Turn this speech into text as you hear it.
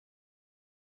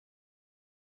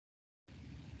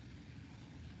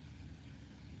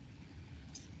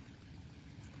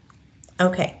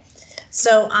Okay,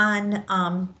 so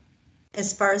on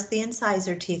as far as the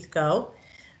incisor teeth go,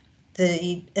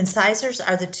 the incisors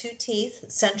are the two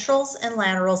teeth, centrals and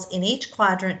laterals, in each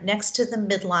quadrant next to the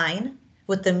midline,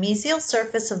 with the mesial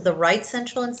surface of the right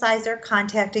central incisor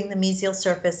contacting the mesial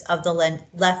surface of the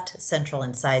left central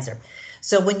incisor.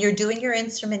 So when you're doing your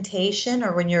instrumentation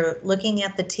or when you're looking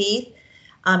at the teeth,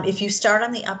 if you start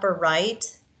on the upper right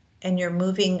and you're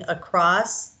moving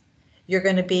across, you're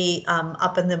going to be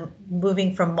up in the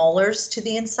moving from molars to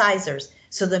the incisors.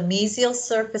 So the mesial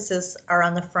surfaces are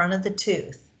on the front of the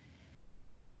tooth.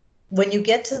 When you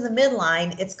get to the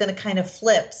midline, it's going to kind of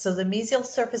flip. So the mesial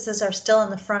surfaces are still in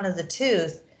the front of the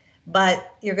tooth,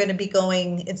 but you're going to be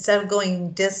going, instead of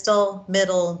going distal,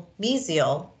 middle,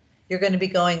 mesial, you're going to be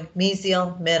going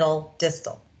mesial, middle,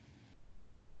 distal.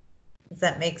 Does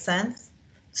that make sense?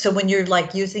 So when you're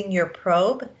like using your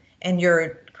probe and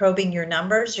you're probing your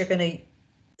numbers, you're going to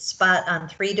spot on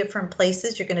 3 different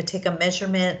places. You're going to take a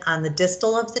measurement on the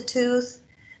distal of the tooth,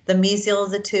 the mesial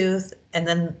of the tooth, and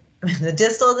then the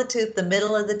distal of the tooth, the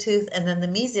middle of the tooth, and then the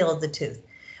mesial of the tooth.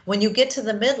 When you get to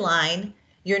the midline,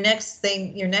 your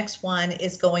next one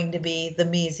is going to be the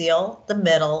mesial, the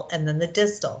middle, and then the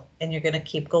distal, and you're going to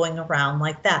keep going around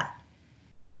like that.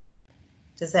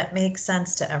 Does that make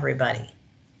sense to everybody?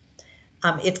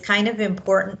 It's kind of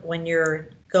important when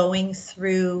you're going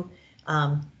through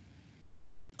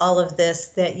all of this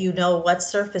that you know what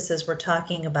surfaces we're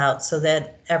talking about so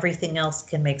that everything else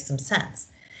can make some sense.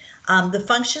 The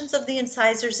functions of the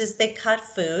incisors is they cut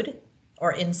food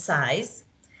or incise,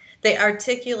 they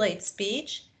articulate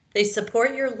speech, they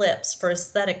support your lips for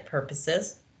aesthetic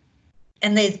purposes,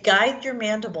 and they guide your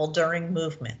mandible during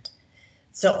movement.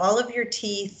 So all of your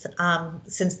teeth,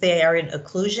 since they are in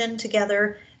occlusion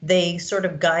together, they sort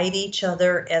of guide each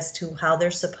other as to how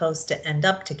they're supposed to end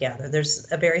up together. There's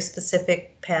a very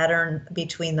specific pattern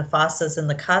between the fossas and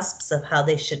the cusps of how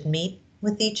they should meet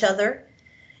with each other,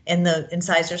 and the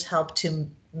incisors help to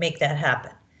make that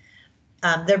happen.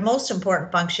 Their most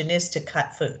important function is to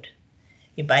cut food.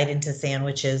 You bite into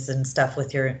sandwiches and stuff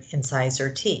with your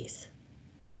incisor teeth.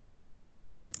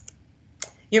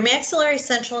 Your maxillary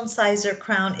central incisor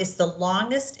crown is the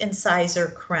longest incisor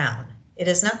crown. It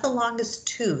is not the longest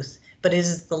tooth, but it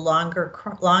is the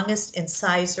longest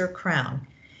incisor crown.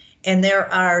 And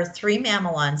there are 3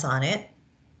 mamelons on it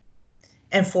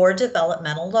and 4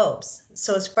 developmental lobes.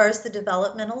 So as far as the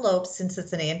developmental lobes, since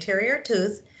it's an anterior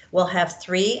tooth, we'll have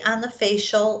 3 on the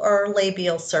facial or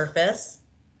labial surface,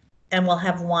 and we'll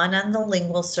have 1 on the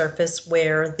lingual surface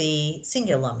where the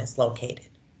cingulum is located.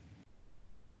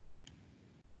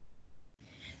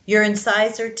 Your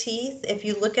incisor teeth, if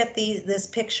you look at this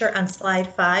picture on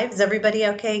slide 5, is everybody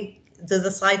okay? Do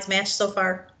the slides match so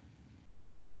far?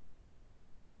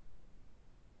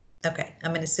 Okay,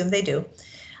 I'm going to assume they do.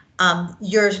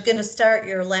 You're going to start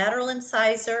your lateral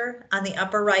incisor on the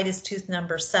upper right is tooth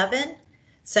number 7.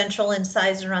 Central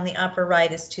incisor on the upper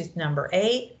right is tooth number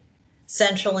 8.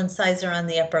 Central incisor on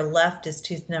the upper left is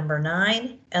tooth number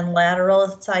 9. And lateral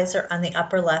incisor on the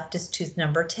upper left is tooth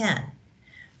number 10.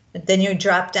 But then you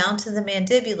drop down to the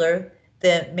mandibular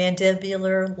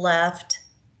left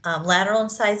lateral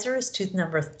incisor is tooth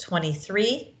number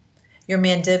 23. Your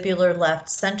mandibular left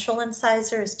central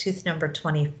incisor is tooth number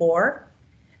 24.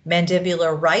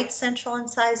 Mandibular right central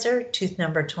incisor, tooth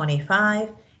number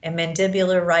 25. And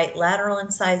mandibular right lateral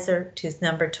incisor, tooth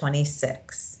number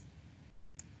 26.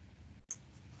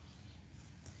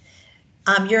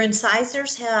 Your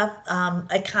incisors have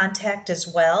a contact as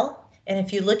well. And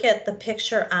if you look at the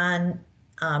picture on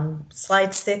slide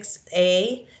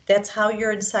 6A, that's how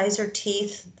your incisor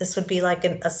teeth, this would be like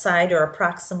a side or a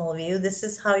proximal view. This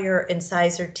is how your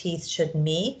incisor teeth should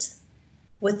meet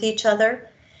with each other.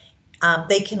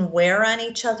 They can wear on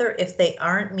each other if they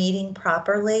aren't meeting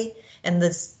properly. And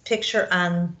this picture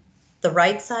on the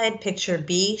right side, picture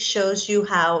B, shows you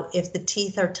how if the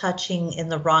teeth are touching in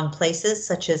the wrong places,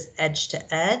 such as edge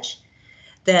to edge,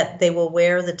 that they will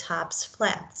wear the tops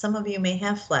flat. Some of you may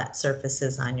have flat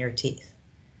surfaces on your teeth.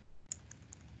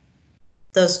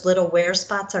 Those little wear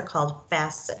spots are called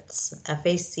facets,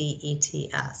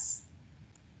 F-A-C-E-T-S.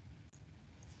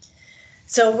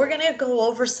 So we're going to go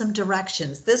over some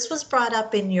directions. This was brought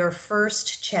up in your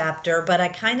first chapter, but I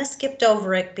kind of skipped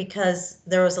over it because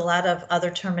there was a lot of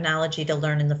other terminology to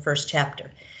learn in the first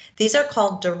chapter. These are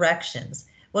called directions.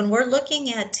 When we're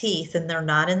looking at teeth and they're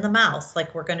not in the mouth,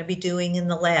 like we're going to be doing in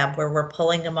the lab where we're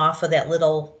pulling them off of that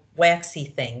little waxy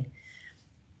thing,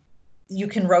 you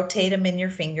can rotate them in your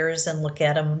fingers and look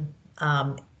at them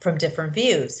from different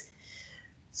views.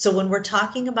 So when we're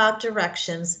talking about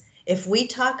directions, if we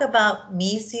talk about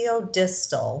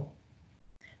mesiodistal,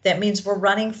 that means we're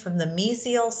running from the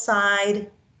mesial side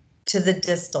to the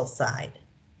distal side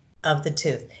of the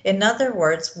tooth. In other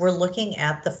words, we're looking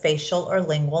at the facial or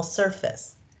lingual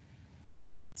surface.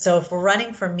 So if we're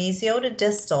running from mesial to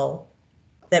distal,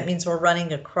 that means we're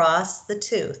running across the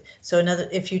tooth. So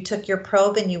if you took your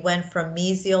probe and you went from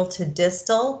mesial to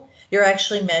distal, you're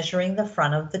actually measuring the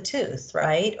front of the tooth,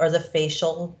 right? Or the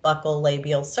facial buccal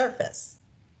labial surface.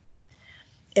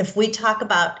 If we talk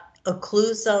about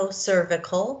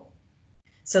occlusocervical,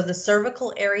 so the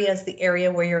cervical area is the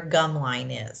area where your gum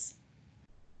line is.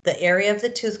 The area of the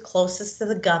tooth closest to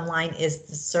the gum line is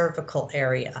the cervical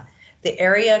area. The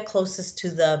area closest to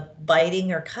the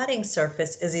biting or cutting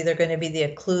surface is either going to be the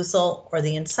occlusal or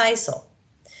the incisal.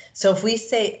 So if we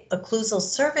say occlusal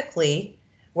cervically,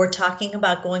 we're talking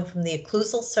about going from the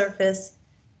occlusal surface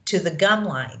to the gum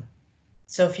line.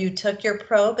 So if you took your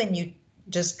probe and you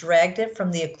just dragged it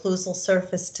from the occlusal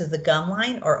surface to the gum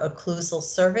line or occlusal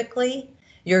cervically,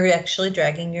 you're actually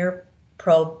dragging your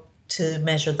probe to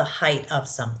measure the height of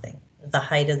something, the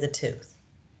height of the tooth.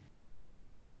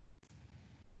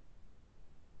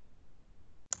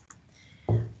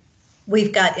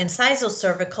 We've got incisal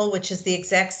cervical, which is the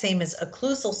exact same as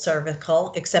occlusal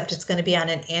cervical, except it's going to be on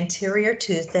an anterior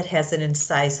tooth that has an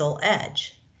incisal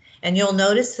edge. And you'll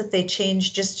notice that they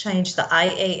just changed the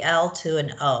IAL to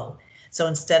an O. So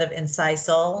instead of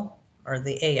incisal, or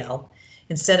the AL,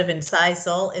 instead of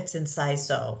incisal, it's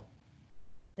inciso.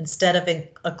 Instead of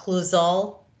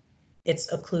occlusal, it's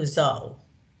occluso,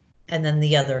 and then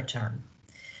the other term.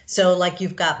 So like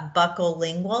you've got buccal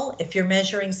lingual, if you're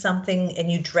measuring something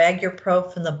and you drag your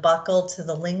probe from the buccal to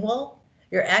the lingual,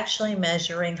 you're actually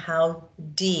measuring how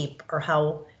deep or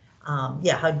how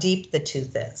deep the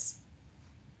tooth is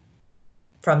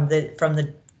from the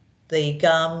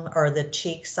gum or the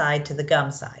cheek side to the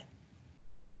gum side.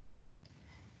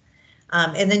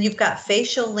 And then you've got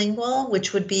facial lingual,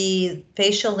 which would be,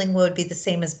 facial lingual would be the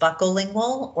same as buccal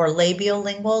lingual or labial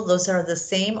lingual. Those are the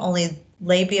same, only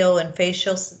labial and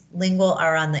facial lingual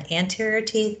are on the anterior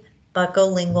teeth.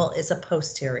 Buccal lingual is a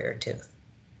posterior tooth.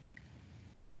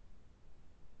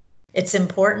 It's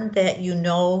important that you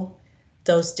know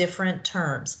those different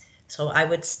terms. So I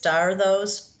would star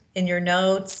those in your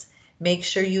notes. Make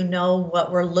sure you know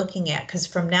what we're looking at, because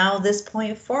from now this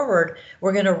point forward,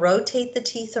 we're going to rotate the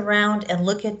teeth around and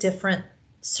look at different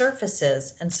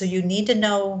surfaces. And so you need to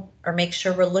know or make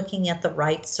sure we're looking at the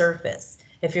right surface.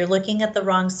 If you're looking at the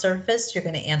wrong surface, you're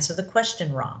going to answer the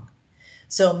question wrong.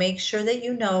 So make sure that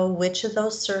you know which of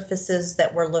those surfaces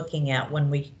that we're looking at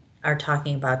when we are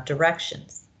talking about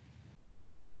directions.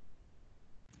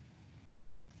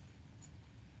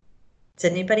 Does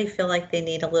anybody feel like they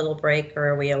need a little break, or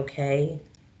are we okay?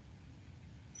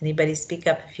 Anybody speak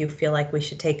up if you feel like we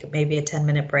should take maybe a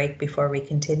 10-minute break before we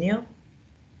continue?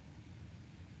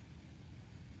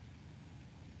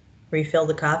 Refill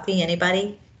the coffee,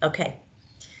 anybody? Okay.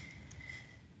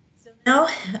 So now,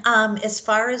 as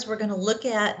far as we're going to look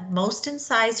at most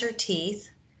incisor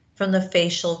teeth from the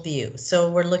facial view.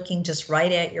 So we're looking just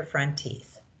right at your front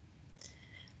teeth.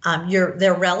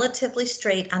 They're relatively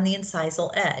straight on the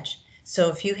incisal edge. So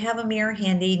if you have a mirror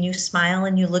handy and you smile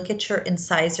and you look at your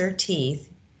incisor teeth,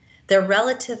 they're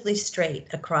relatively straight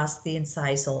across the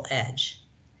incisal edge.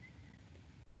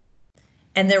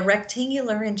 And they're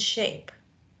rectangular in shape.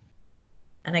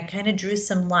 And I kind of drew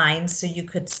some lines so you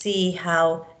could see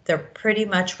how they're pretty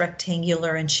much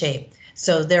rectangular in shape.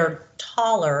 So they're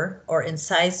taller, or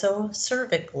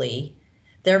incisor-cervically,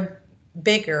 they're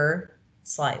bigger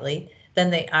slightly than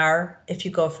they are if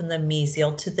you go from the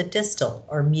mesial to the distal,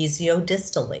 or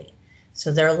mesiodistally.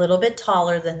 So they're a little bit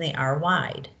taller than they are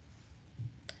wide.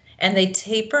 And they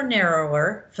taper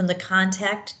narrower from the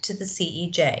contact to the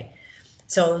CEJ.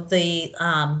 So the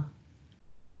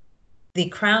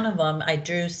crown of them, I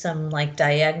drew some like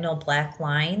diagonal black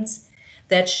lines.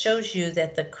 That shows you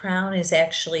that the crown is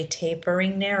actually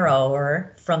tapering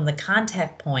narrower from the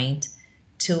contact point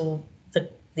to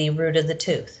the root of the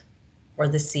tooth, or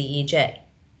the CEJ.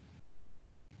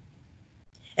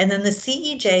 And then the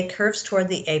CEJ curves toward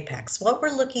the apex. What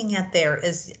we're looking at there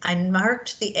is I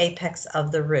marked the apex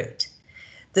of the root.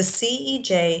 The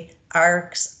CEJ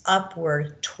arcs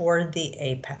upward toward the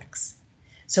apex.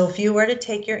 So if you were to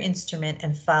take your instrument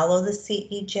and follow the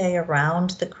CEJ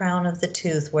around the crown of the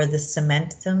tooth where the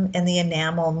cementum and the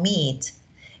enamel meet,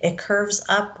 it curves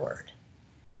upward.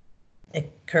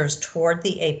 It curves toward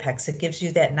the apex. It gives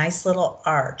you that nice little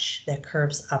arch that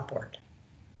curves upward.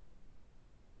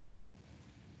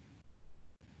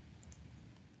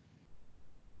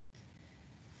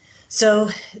 So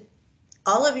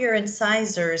all of your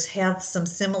incisors have some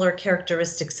similar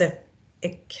characteristics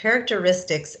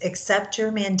characteristics except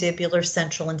your mandibular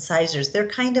central incisors. They're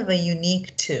kind of a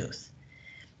unique tooth.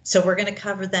 So we're going to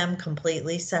cover them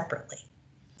completely separately.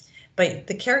 But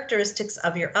the characteristics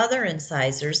of your other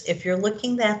incisors, if you're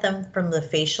looking at them from the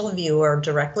facial view or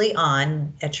directly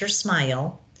on at your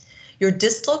smile, your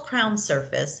distal crown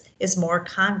surface is more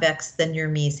convex than your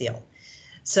mesial.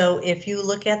 So if you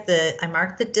look at I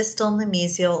marked the distal and the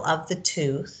mesial of the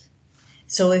tooth.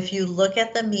 So if you look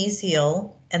at the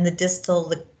mesial and the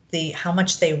distal, how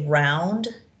much they round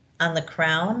on the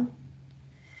crown,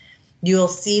 you'll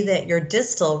see that your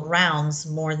distal rounds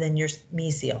more than your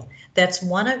mesial. That's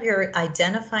one of your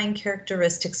identifying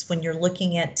characteristics when you're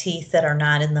looking at teeth that are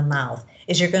not in the mouth,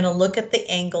 is you're going to look at the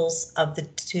angles of the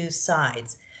two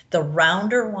sides. The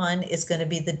rounder one is going to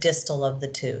be the distal of the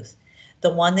tooth.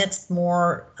 The one that's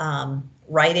more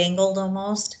right angled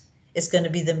almost is going to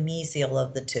be the mesial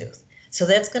of the tooth. So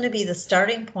that's going to be the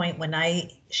starting point when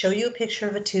I show you a picture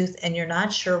of a tooth and you're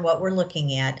not sure what we're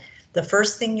looking at. The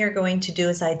first thing you're going to do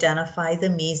is identify the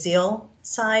mesial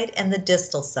side and the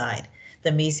distal side.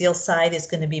 The mesial side is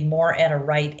going to be more at a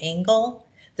right angle.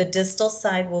 The distal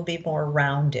side will be more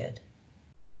rounded.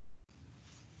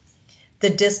 The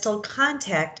distal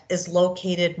contact is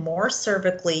located more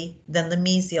cervically than the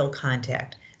mesial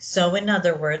contact. So in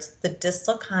other words, the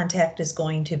distal contact is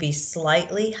going to be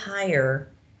slightly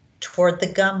higher toward the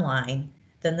gum line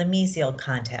than the mesial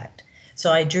contact.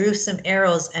 So I drew some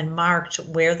arrows and marked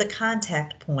where the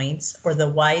contact points, or the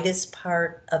widest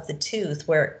part of the tooth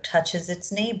where it touches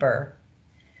its neighbor,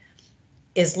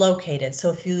 is located.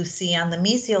 So if you see on the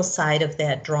mesial side of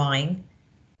that drawing,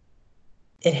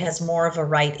 it has more of a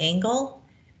right angle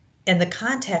and the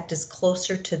contact is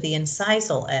closer to the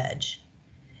incisal edge.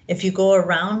 If you go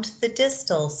around the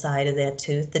distal side of that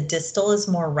tooth, the distal is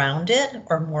more rounded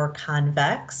or more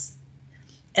convex,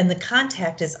 and the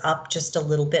contact is up just a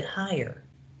little bit higher.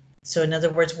 So in other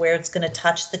words, where it's going to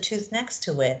touch the tooth next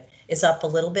to it is up a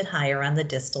little bit higher on the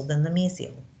distal than the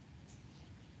mesial.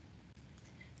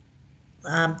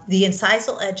 The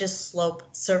incisal edges slope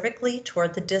cervically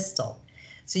toward the distal.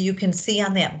 So you can see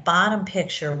on that bottom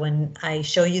picture when I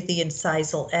show you the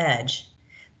incisal edge,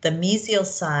 the mesial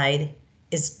side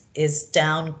is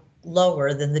down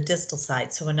lower than the distal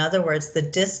side. So in other words, the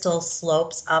distal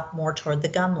slopes up more toward the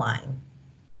gum line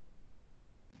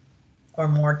or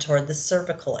more toward the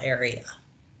cervical area.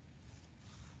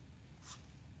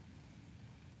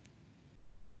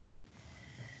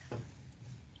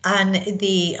 On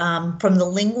the from the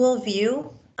lingual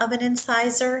view of an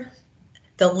incisor,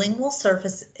 the lingual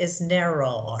surface is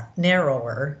narrower,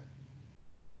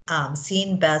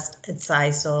 seen best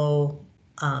incisally.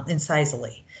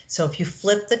 So if you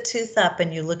flip the tooth up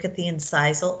and you look at the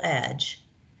incisal edge,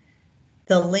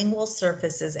 the lingual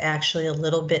surface is actually a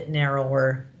little bit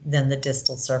narrower than the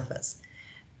distal surface.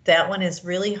 That one is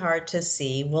really hard to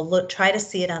see. We'll try to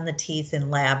see it on the teeth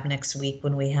in lab next week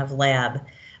when we have lab,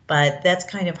 but that's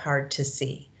kind of hard to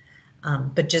see.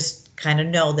 But just kind of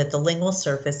know that the lingual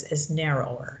surface is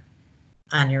narrower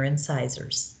on your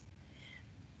incisors.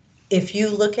 If you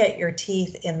look at your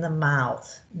teeth in the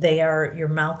mouth, your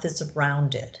mouth is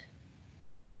rounded.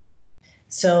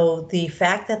 So the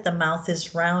fact that the mouth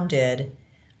is rounded,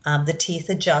 the teeth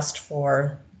adjust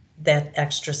for that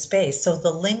extra space. So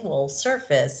the lingual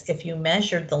surface, if you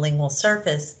measured the lingual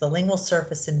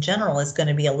surface in general is going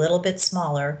to be a little bit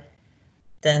smaller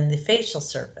than the facial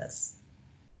surface.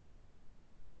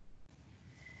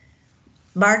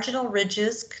 Marginal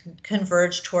ridges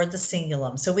converge toward the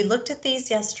cingulum. So we looked at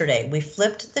these yesterday. We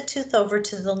flipped the tooth over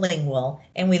to the lingual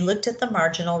and we looked at the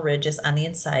marginal ridges on the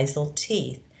incisal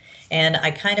teeth. And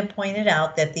I kind of pointed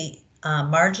out that the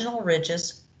marginal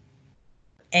ridges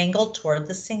angled toward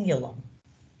the cingulum.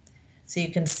 So you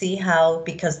can see how,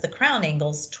 because the crown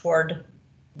angles toward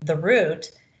the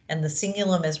root and the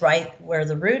cingulum is right where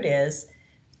the root is,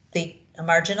 the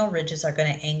marginal ridges are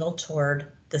going to angle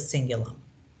toward the cingulum.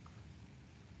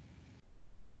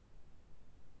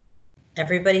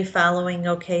 Everybody following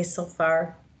okay so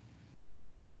far?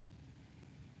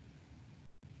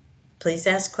 Please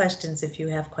ask questions if you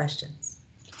have questions.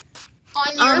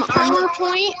 On your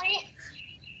PowerPoint,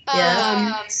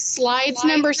 Yes. slides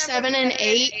number 7 and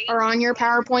 8 are on your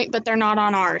PowerPoint, but they're not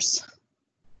on ours.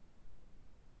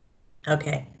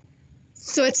 Okay.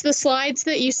 So it's the slides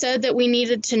that you said that we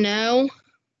needed to know.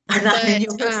 Are not in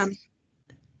yours?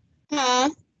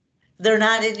 They're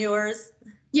not in yours?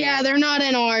 Yeah, they're not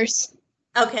in ours.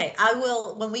 Okay, I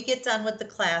will, when we get done with the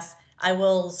class, I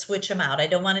will switch them out. I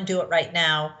don't want to do it right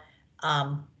now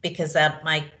because that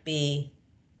might be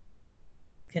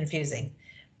confusing.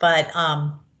 But,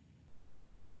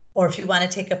 or if you want to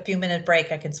take a few minute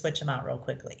break, I can switch them out real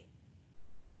quickly.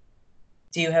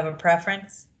 Do you have a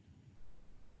preference?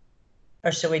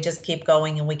 Or should we just keep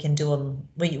going and we can do them?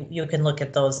 You can look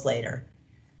at those later.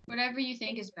 Whatever you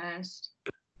think is best.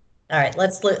 All right,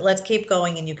 let's keep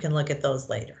going and you can look at those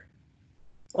later.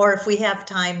 Or if we have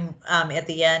time at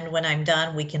the end when I'm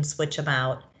done, we can switch them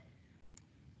out.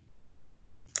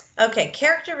 Okay,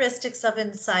 characteristics of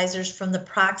incisors from the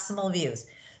proximal views.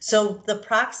 So the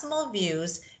proximal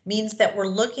views means that we're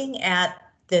looking at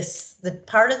the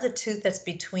part of the tooth that's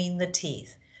between the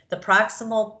teeth. The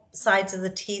proximal sides of the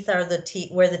teeth are the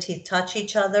teeth where the teeth touch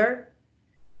each other.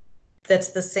 That's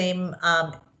the same,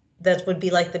 that would be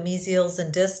like the mesials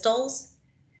and distals.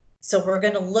 So we're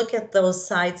going to look at those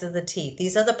sides of the teeth.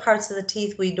 These are the parts of the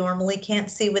teeth we normally can't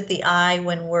see with the eye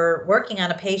when we're working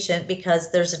on a patient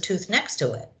because there's a tooth next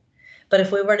to it. But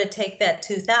if we were to take that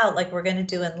tooth out like we're going to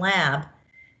do in lab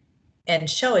and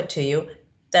show it to you,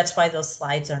 that's why those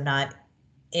slides are not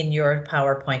in your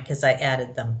PowerPoint, because I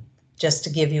added them just to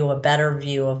give you a better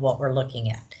view of what we're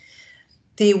looking at.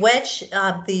 The wedge,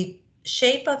 the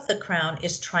shape of the crown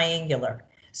is triangular.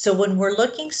 So when we're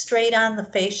looking straight on the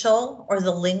facial or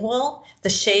the lingual, the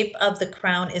shape of the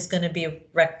crown is going to be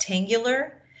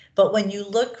rectangular. But when you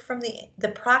look from the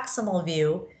proximal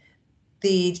view,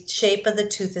 the shape of the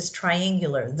tooth is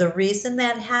triangular. The reason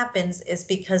that happens is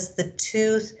because the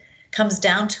tooth comes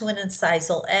down to an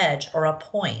incisal edge or a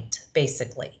point,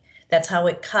 basically. That's how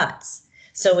it cuts.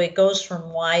 So it goes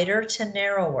from wider to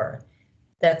narrower.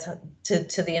 That's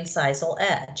to the incisal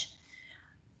edge.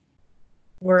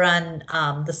 We're on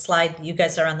the slide. You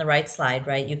guys are on the right slide,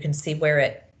 right? You can see where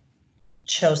it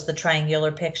shows the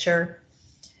triangular picture.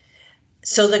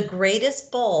 So the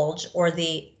greatest bulge or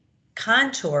the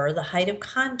contour, the height of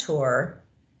contour,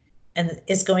 and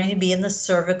is going to be in the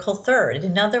cervical third.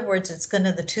 In other words,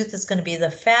 the tooth is going to be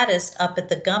the fattest up at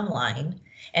the gum line,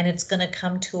 and it's going to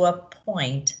come to a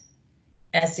point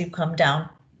as you come down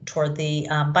toward the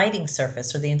biting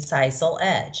surface or the incisal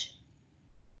edge.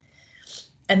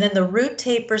 And then the root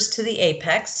tapers to the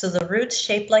apex. So the root's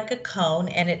shaped like a cone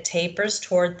and it tapers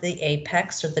toward the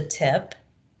apex or the tip.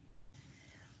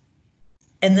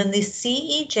 And then the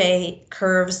CEJ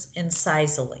curves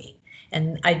incisally.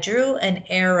 And I drew an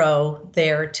arrow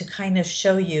there to kind of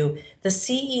show you the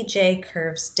CEJ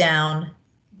curves down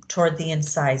toward the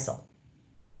incisal.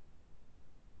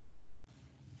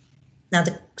 Now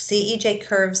the CEJ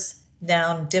curves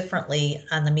down differently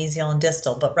on the mesial and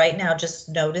distal, but right now just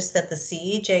notice that the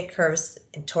CEJ curves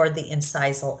toward the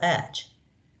incisal edge.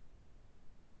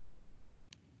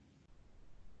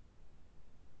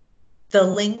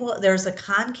 There's a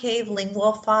concave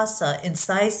lingual fossa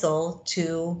incisal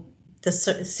to the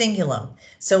cingulum.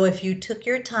 So if you took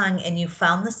your tongue and you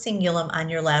found the cingulum on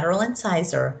your lateral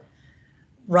incisor,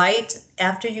 right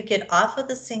after you get off of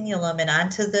the cingulum and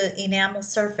onto the enamel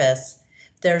surface,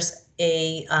 there's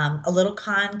a little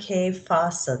concave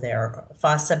fossa there,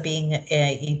 fossa being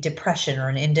a depression or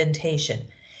an indentation.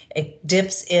 It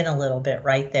dips in a little bit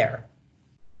right there.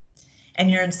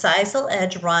 And your incisal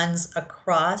edge runs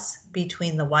across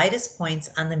between the widest points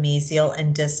on the mesial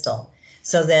and distal,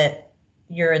 so that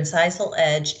your incisal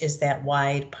edge is that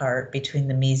wide part between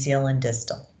the mesial and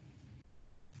distal.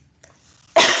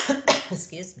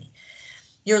 Excuse me.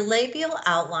 Your labial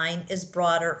outline is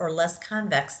broader or less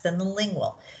convex than the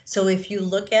lingual. So if you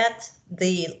look at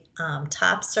the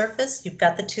top surface, you've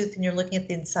got the tooth and you're looking at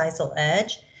the incisal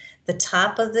edge. The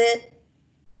top of it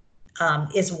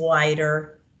is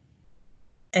wider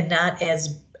and not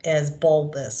as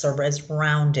bulbous or as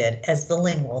rounded as the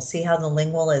lingual. See how the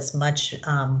lingual is much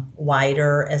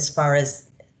wider as far as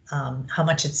how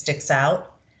much it sticks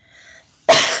out?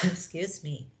 Excuse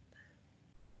me.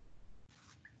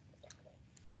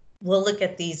 We'll look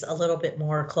at these a little bit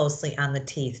more closely on the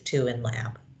teeth too in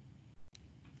lab.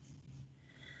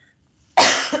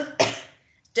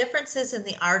 Differences in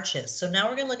the arches. So now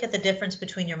we're going to look at the difference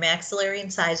between your maxillary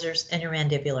incisors and your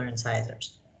mandibular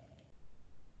incisors.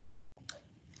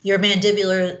 Your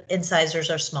mandibular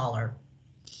incisors are smaller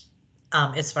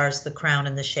as far as the crown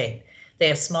and the shape. They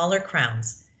have smaller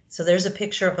crowns. So there's a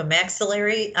picture of a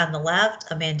maxillary on the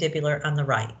left, a mandibular on the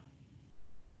right.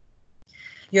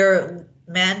 Your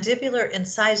mandibular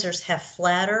incisors have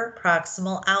flatter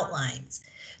proximal outlines.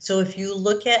 So if you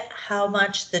look at how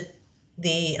much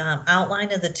the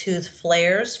outline of the tooth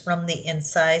flares from the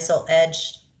incisal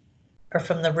edge or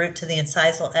from the root to the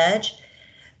incisal edge,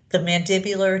 the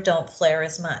mandibular don't flare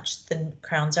as much. The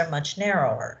crowns are much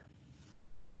narrower.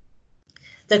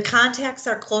 The contacts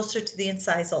are closer to the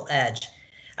incisal edge.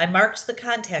 I marked the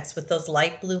contacts with those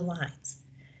light blue lines.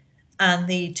 On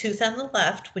the tooth on the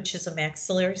left, which is a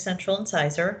maxillary central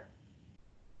incisor,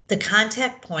 the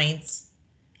contact points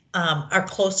are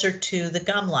closer to the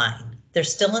gum line. They're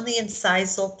still in the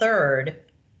incisal third,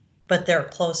 but they're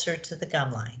closer to the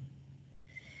gum line.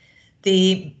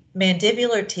 The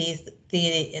mandibular teeth,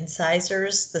 the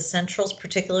incisors, the centrals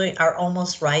particularly, are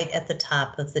almost right at the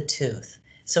top of the tooth.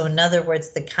 So in other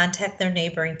words, they contact their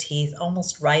neighboring teeth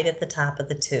almost right at the top of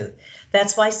the tooth.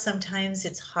 That's why sometimes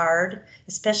it's hard,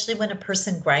 especially when a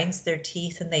person grinds their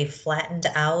teeth and they've flattened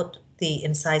out the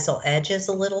incisal edges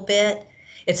a little bit.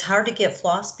 It's hard to get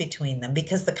floss between them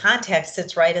because the contact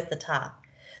sits right at the top.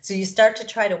 So you start to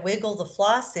try to wiggle the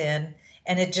floss in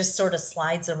and it just sort of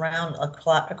slides around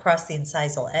across the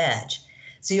incisal edge.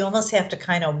 So you almost have to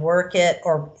kind of work it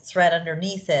or thread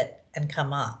underneath it and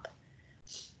come up.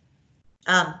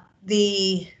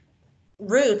 The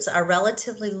roots are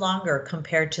relatively longer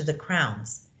compared to the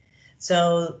crowns.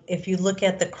 So if you look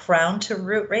at the crown to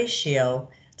root ratio,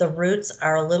 the roots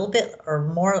are a little bit or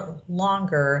more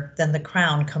longer than the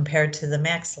crown compared to the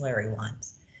maxillary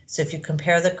ones. So if you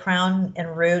compare the crown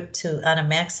and root to on a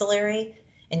maxillary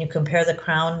and you compare the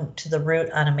crown to the root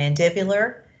on a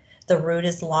mandibular, the root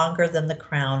is longer than the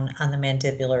crown on the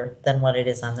mandibular than what it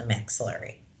is on the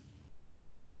maxillary.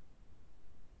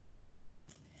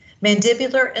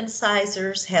 Mandibular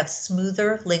incisors have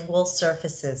smoother lingual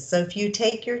surfaces. So if you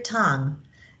take your tongue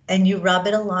and you rub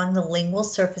it along the lingual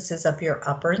surfaces of your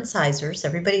upper incisors,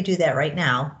 everybody do that right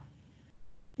now.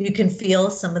 You can feel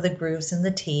some of the grooves in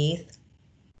the teeth.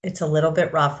 It's a little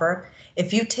bit rougher.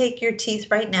 If you take your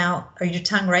teeth right now, or your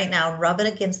tongue right now, and rub it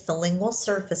against the lingual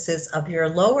surfaces of your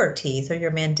lower teeth or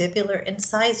your mandibular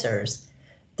incisors,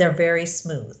 they're very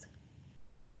smooth.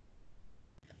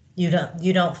 You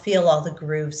don't feel all the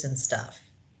grooves and stuff.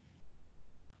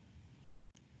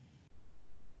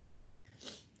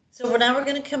 So now we're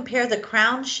going to compare the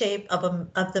crown shape of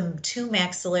the two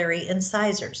maxillary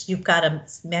incisors. You've got a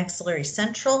maxillary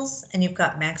centrals and you've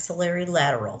got maxillary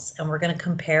laterals, and we're going to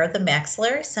compare the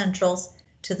maxillary centrals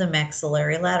to the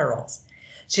maxillary laterals.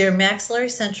 So your maxillary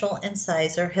central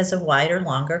incisor has a wider,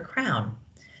 longer crown.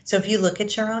 So if you look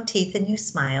at your own teeth and you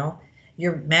smile,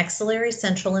 your maxillary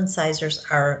central incisors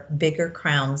are bigger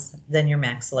crowns than your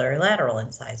maxillary lateral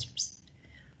incisors.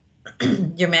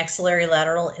 Your maxillary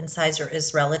lateral incisor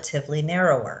is relatively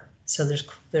narrower. So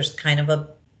there's kind of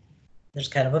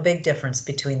a big difference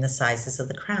between the sizes of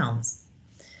the crowns.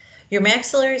 Your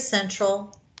maxillary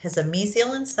central has a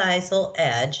mesial incisal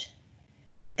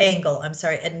angle,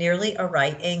 at nearly a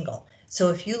right angle. So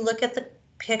if you look at the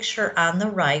picture on the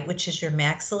right, which is your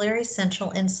maxillary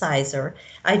central incisor,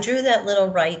 I drew that little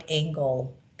right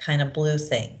angle kind of blue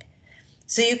thing.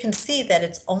 So you can see that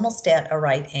it's almost at a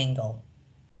right angle.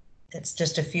 It's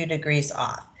just a few degrees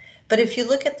off. But if you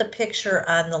look at the picture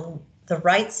on the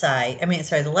right side,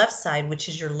 the left side, which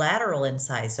is your lateral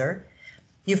incisor,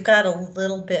 you've got a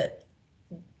little bit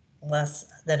less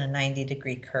than a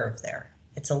 90-degree curve there.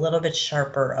 It's a little bit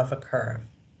sharper of a curve.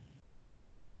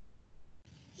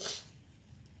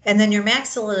 And then your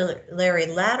maxillary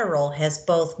lateral has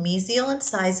both mesial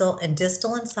incisal and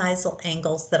distal incisal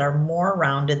angles that are more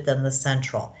rounded than the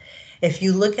central. If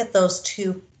you look at those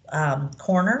two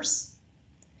corners,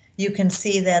 you can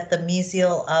see that the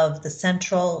mesial of the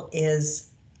central is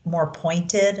more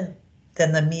pointed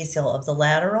than the mesial of the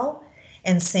lateral,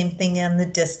 and same thing in the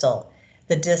distal.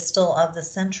 The distal of the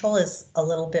central is a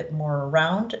little bit more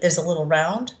round,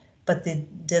 but the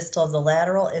distal of the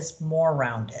lateral is more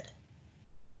rounded.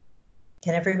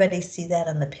 Can everybody see that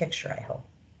in the picture, I hope?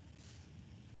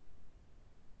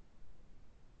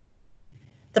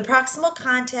 The proximal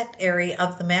contact area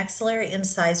of the maxillary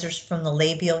incisors from the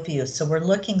labial view. So we're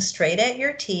looking straight at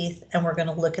your teeth and we're going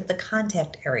to look at the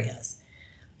contact areas.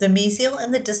 The mesial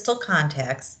and the distal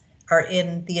contacts are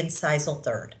in the incisal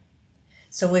third.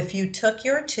 So if you took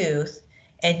your tooth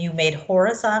and you made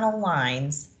horizontal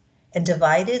lines and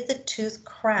divided the tooth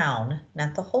crown,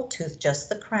 not the whole tooth, just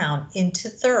the crown, into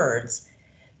thirds,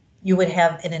 you would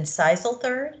have an incisal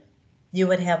third, you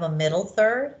would have a middle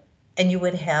third, and you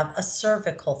would have a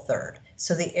cervical third.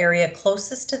 So the area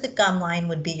closest to the gum line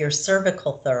would be your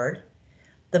cervical third,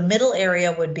 the middle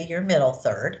area would be your middle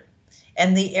third,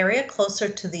 and the area closer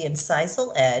to the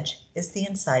incisal edge is the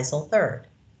incisal third.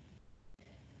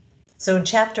 So in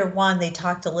chapter 1, they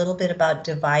talked a little bit about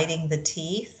dividing the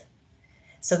teeth.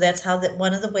 So that's how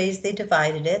one of the ways they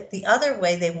divided it. The other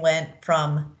way, they went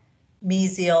from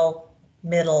mesial,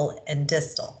 middle, and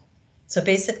distal. So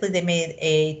basically they made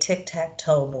a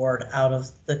tic-tac-toe board out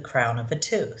of the crown of a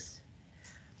tooth.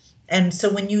 And so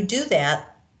when you do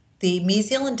that, the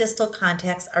mesial and distal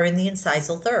contacts are in the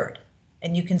incisal third.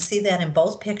 And you can see that in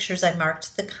both pictures. I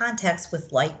marked the contacts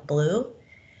with light blue,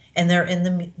 and they're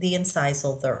in the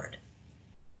incisal third.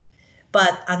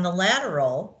 But on the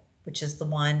lateral, which is the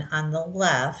one on the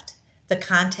left, the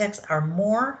contacts are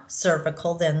more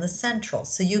cervical than the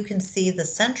centrals. So you can see the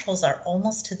centrals are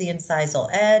almost to the incisal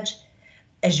edge.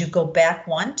 As you go back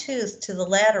one tooth to the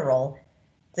lateral,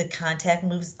 the contact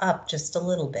moves up just a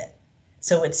little bit.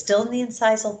 So it's still in the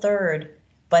incisal third,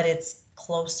 but it's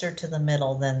closer to the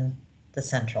middle than the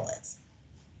central is.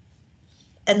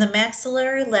 And the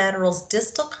maxillary lateral's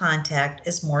distal contact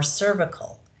is more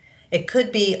cervical. It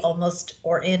could be almost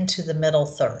or into the middle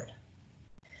third.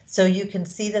 So you can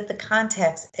see that the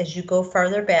contacts, as you go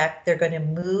farther back, they're going to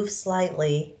move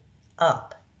slightly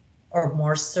up or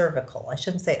more cervical. I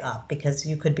shouldn't say up because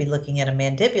you could be looking at a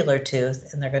mandibular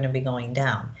tooth and they're going to be going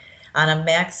down. On a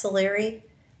maxillary,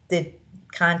 the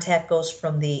contact goes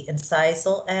from the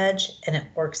incisal edge and it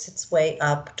works its way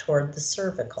up toward the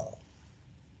cervical.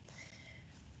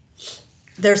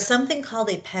 There's something called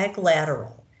a peg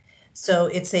lateral. So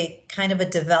it's a kind of a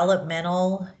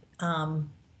developmental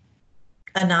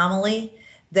anomaly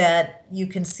that you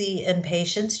can see in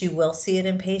patients. You will see it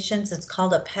in patients. It's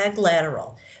called a peg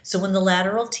lateral. So when the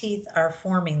lateral teeth are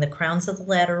forming, the crowns of the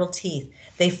lateral teeth,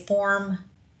 they form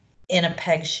in a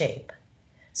peg shape.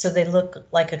 So they look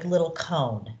like a little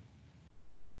cone.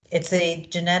 It's a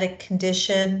genetic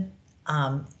condition.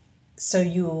 So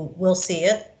you will see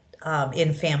it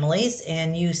in families,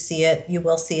 and you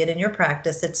will see it in your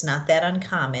practice. It's not that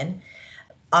uncommon.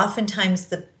 Oftentimes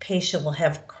the patient will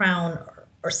have crown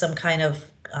or some kind of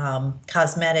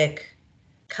cosmetic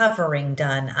covering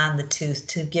done on the tooth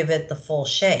to give it the full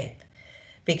shape,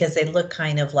 because they look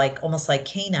kind of like almost like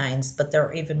canines, but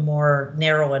they're even more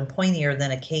narrow and pointier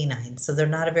than a canine. So they're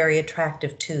not a very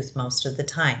attractive tooth most of the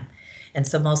time. And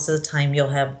so most of the time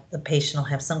the patient will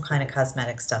have some kind of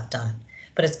cosmetic stuff done,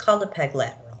 but it's called a peg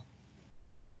lateral.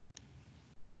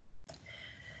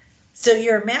 So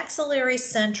your maxillary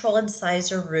central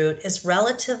incisor root is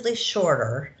relatively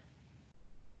shorter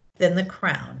than the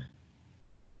crown.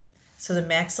 So the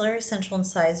maxillary central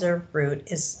incisor root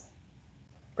is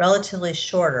relatively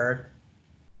shorter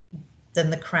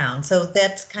than the crown. So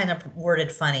that's kind of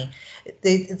worded funny.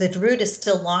 The root is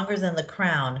still longer than the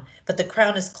crown, but the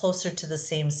crown is closer to the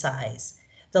same size.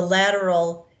 The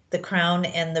lateral, the crown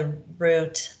and the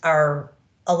root are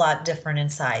a lot different in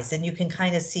size, and you can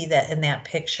kind of see that in that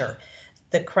picture.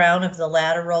 The crown of the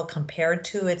lateral compared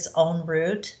to its own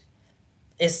root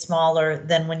is smaller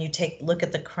than when you look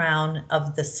at the crown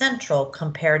of the central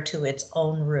compared to its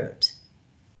own root.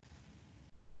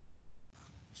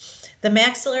 The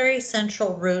maxillary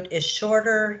central root is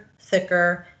shorter,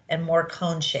 thicker, and more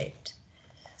cone-shaped.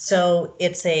 So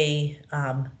it's a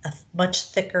much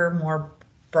thicker, more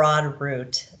broad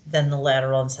root than the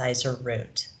lateral incisor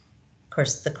root. Of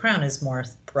course, the crown is more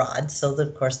broad, so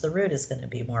of course the root is going to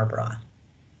be more broad.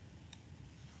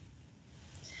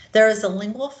 There is a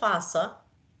lingual fossa.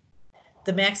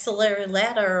 The maxillary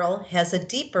lateral has a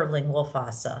deeper lingual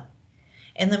fossa,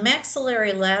 and the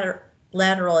maxillary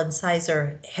lateral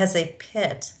incisor has a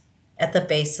pit at the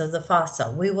base of the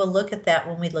fossa. We will look at that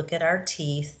when we look at our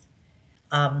teeth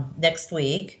next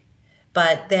week,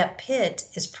 but that pit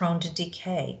is prone to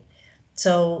decay.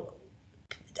 So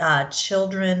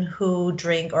children who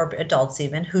drink, or adults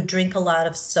even, who drink a lot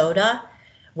of soda,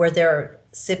 where they're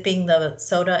sipping the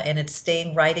soda and it's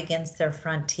staying right against their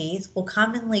front teeth, will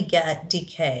commonly get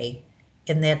decay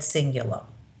in that cingulum.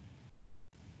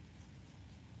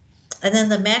 And then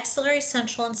the maxillary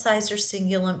central incisor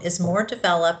cingulum is more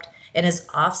developed and is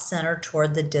off-center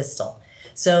toward the distal.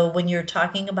 So when you're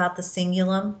talking about the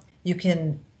cingulum, you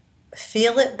can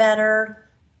feel it better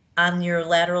on your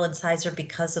lateral incisor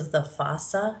because of the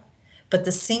fossa, but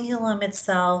the cingulum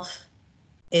itself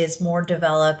is more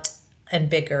developed and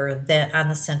bigger than on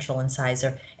the central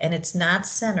incisor, and it's not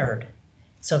centered.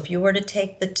 So if you were to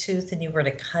take the tooth and you were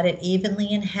to cut it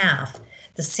evenly in half,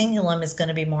 the cingulum is going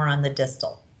to be more on the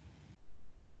distal,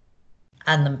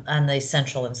 on the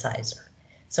central incisor.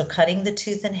 So cutting the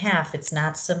tooth in half, it's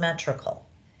not symmetrical.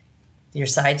 Your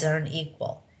sides aren't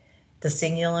equal. The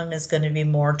cingulum is going to be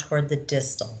more toward the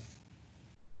distal.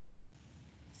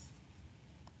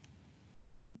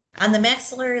 On the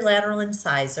maxillary lateral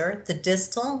incisor, the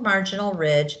distal marginal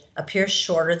ridge appears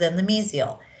shorter than the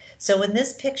mesial. So in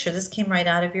this picture, this came right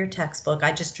out of your textbook.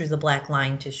 I just drew the black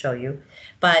line to show you.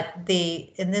 But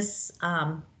in this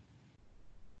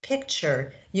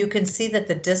picture, you can see that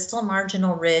the distal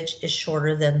marginal ridge is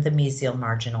shorter than the mesial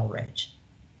marginal ridge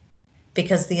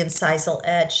because the incisal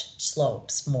edge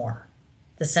slopes more.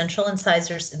 The central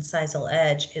incisors incisal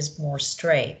edge is more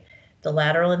straight. The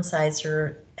lateral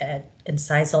incisor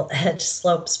incisal edge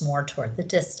slopes more toward the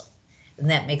distal, and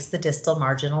that makes the distal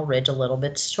marginal ridge a little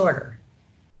bit shorter.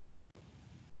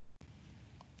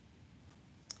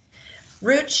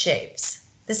 Root shapes.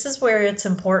 This is where it's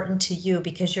important to you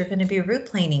because you're going to be root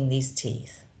planing these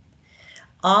teeth.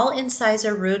 All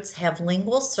incisor roots have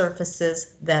lingual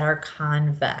surfaces that are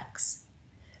convex.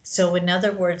 So in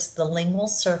other words, the lingual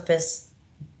surface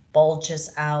bulges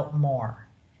out more.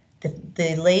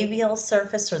 The labial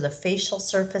surface or the facial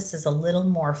surface is a little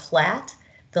more flat.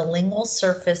 The lingual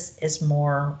surface is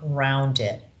more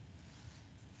rounded.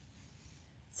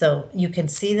 So you can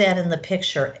see that in the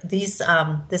picture. These,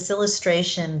 this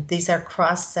illustration, these are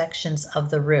cross sections of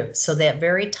the root. So that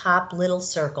very top little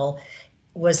circle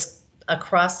was a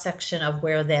cross section of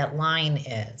where that line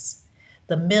is.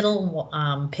 The middle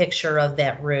picture of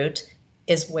that root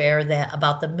is where that,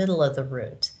 about the middle of the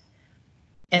root.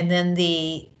 And then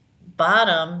the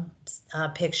bottom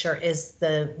picture is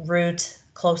the root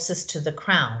closest to the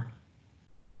crown.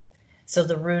 So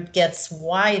the root gets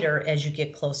wider as you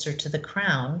get closer to the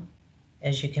crown,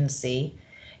 as you can see,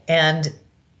 and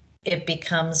it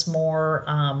becomes more,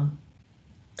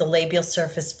 the labial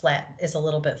surface flat is a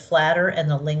little bit flatter and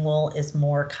the lingual is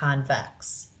more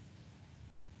convex.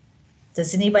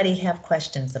 Does anybody have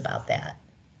questions about that?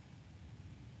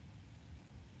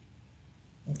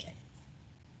 Okay.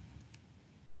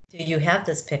 Do you have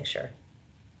this picture?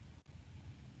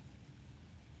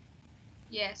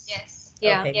 Yes. Yes.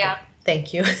 Yeah. Okay, Yeah. good.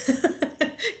 Thank you.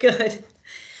 Good.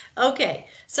 Okay,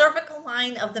 cervical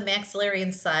line of the maxillary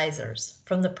incisors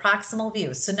from the proximal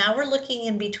view. So now we're looking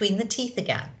in between the teeth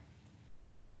again.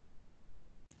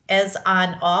 As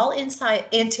on all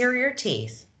anterior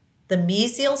teeth, the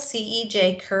mesial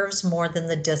CEJ curves more than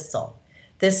the distal.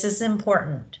 This is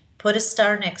important. Put a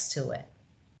star next to it.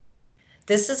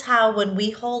 This is how when we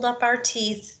hold up our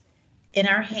teeth in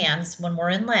our hands when we're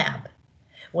in lab,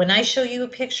 when I show you a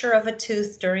picture of a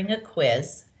tooth during a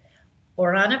quiz,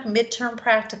 or on a midterm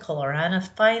practical, or on a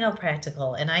final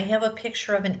practical, and I have a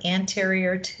picture of an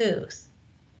anterior tooth,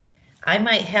 I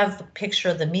might have a picture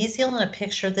of the mesial and a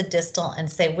picture of the distal and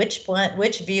say which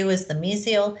view is the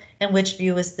mesial and which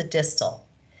view is the distal.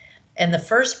 And the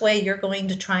first way you're going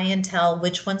to try and tell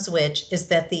which one's which is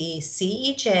that the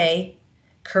CEJ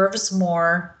curves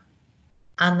more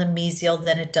on the mesial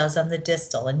than it does on the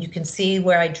distal. And you can see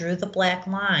where I drew the black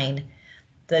line,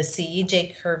 the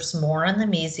CEJ curves more on the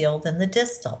mesial than the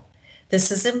distal. This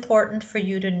is important for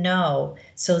you to know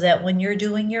so that when you're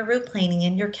doing your root planing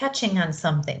and you're catching on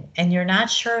something and you're not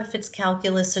sure if it's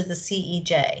calculus or the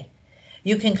CEJ,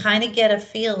 you can kind of get a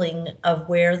feeling of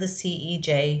where the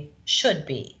CEJ should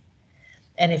be.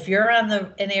 And if you're on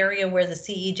an area where the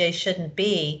CEJ shouldn't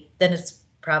be, then it's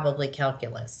probably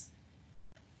calculus.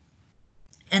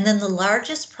 And then the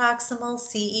largest proximal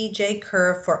CEJ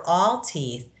curve for all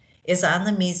teeth is on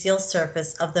the mesial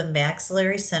surface of the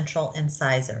maxillary central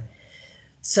incisor.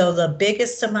 So the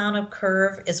biggest amount of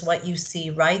curve is what you see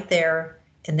right there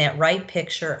in that right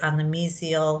picture on the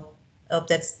mesial. Oh,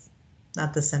 that's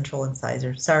not the central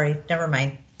incisor. Sorry, never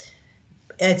mind.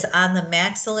 It's on the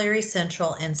maxillary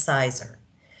central incisor.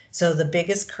 So the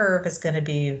biggest curve is going to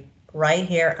be right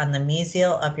here on the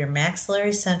mesial of your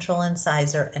maxillary central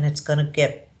incisor, and it's going to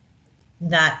get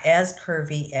not as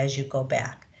curvy as you go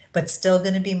back, but still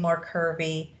going to be more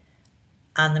curvy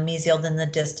on the mesial than the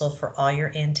distal for all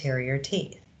your anterior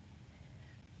teeth.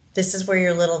 This is where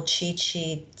your little cheat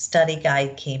sheet study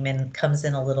guide comes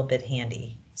in a little bit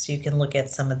handy, so you can look at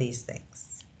some of these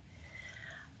things.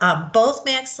 Both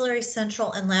maxillary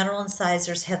central and lateral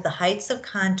incisors have the heights of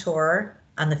contour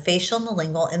on the facial and the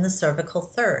lingual and the cervical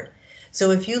third.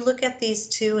 So if you look at these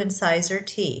two incisor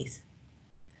teeth,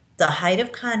 the height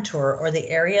of contour, or the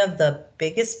area of the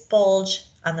biggest bulge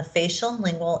on the facial and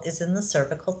lingual, is in the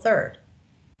cervical third.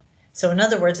 So in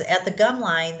other words, at the gum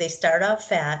line, they start out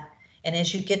fat, and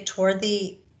as you get toward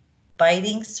the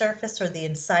biting surface or the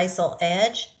incisal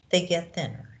edge, they get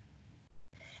thinner.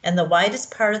 And the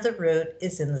widest part of the root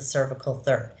is in the cervical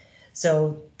third.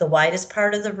 So the widest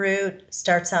part of the root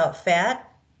starts out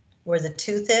fat, where the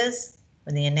tooth is,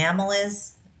 where the enamel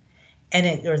is, or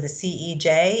the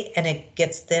CEJ, and it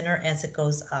gets thinner as it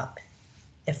goes up.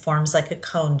 It forms like a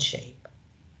cone shape.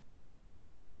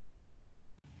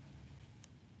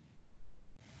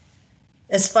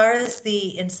 As far as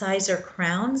the incisor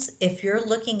crowns, if you're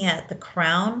looking at the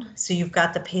crown, so you've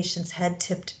got the patient's head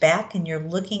tipped back and you're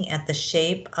looking at the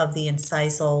shape of the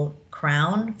incisal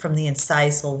crown from the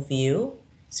incisal view,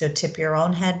 so tip your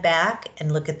own head back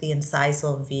and look at the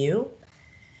incisal view.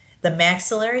 The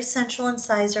maxillary central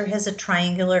incisor has a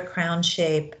triangular crown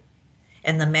shape,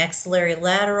 and the maxillary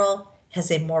lateral has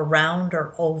a more round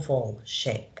or oval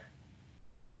shape.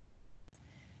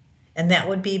 And that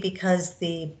would be because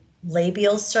the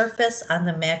labial surface on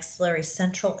the maxillary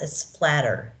central is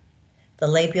flatter. The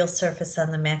labial surface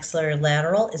on the maxillary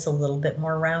lateral is a little bit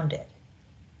more rounded.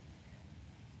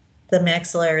 The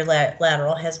maxillary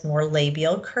lateral has more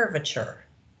labial curvature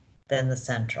than the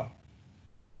central.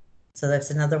 So that's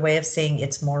another way of saying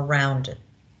it's more rounded.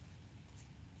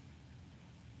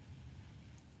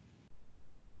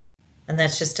 And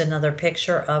that's just another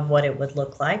picture of what it would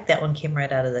look like. That one came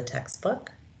right out of the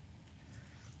textbook.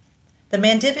 The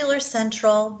mandibular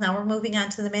central, now we're moving on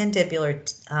to the mandibular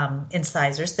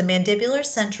incisors. The mandibular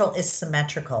central is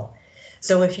symmetrical.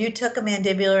 So if you took a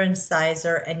mandibular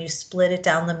incisor and you split it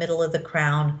down the middle of the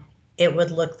crown, it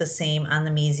would look the same on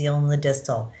the mesial and the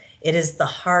distal. It is the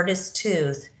hardest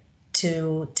tooth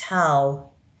to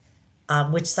tell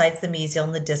which side's the mesial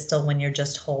and the distal when you're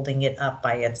just holding it up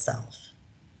by itself.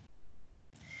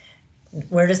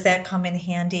 Where does that come in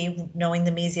handy, knowing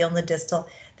the mesial and the distal?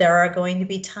 There are going to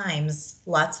be times,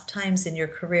 lots of times in your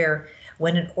career,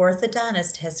 when an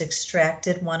orthodontist has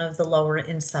extracted one of the lower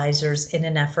incisors in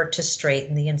an effort to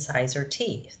straighten the incisor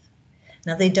teeth.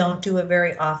 Now, they don't do it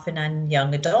very often on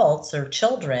young adults or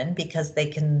children because they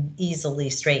can easily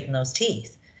straighten those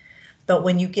teeth. But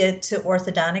when you get to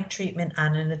orthodontic treatment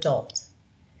on an adult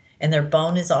and their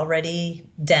bone is already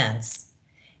dense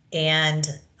and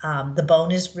the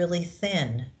bone is really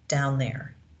thin down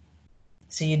there,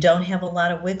 so you don't have a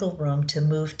lot of wiggle room to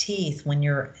move teeth when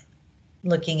you're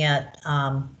looking at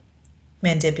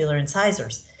mandibular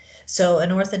incisors. So an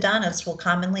orthodontist will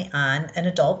commonly on an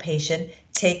adult patient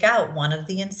take out one of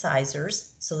the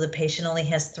incisors, so the patient only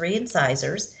has 3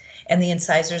 incisors, and the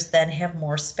incisors then have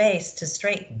more space to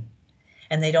straighten,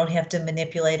 and they don't have to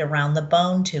manipulate around the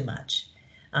bone too much.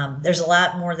 There's a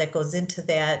lot more that goes into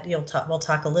that. We'll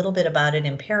talk a little bit about it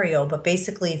in perio, but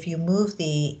basically if you move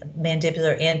the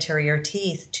mandibular anterior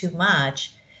teeth too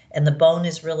much and the bone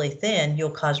is really thin, you'll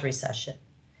cause recession.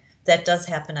 That does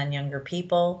happen on younger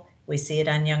people. We see it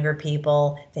on younger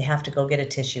people. They have to go get a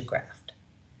tissue graft.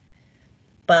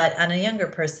 But on a younger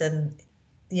person,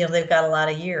 they've got a lot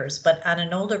of years. But on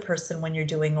an older person, when you're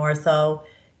doing ortho,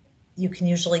 you can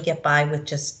usually get by with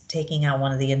just taking out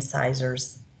one of the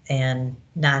incisors and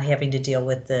not having to deal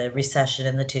with the recession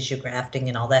and the tissue grafting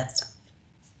and all that stuff.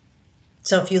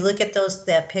 So if you look at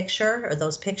that picture or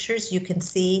those pictures, you can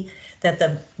see that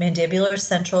the mandibular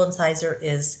central incisor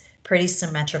is pretty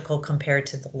symmetrical compared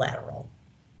to the lateral.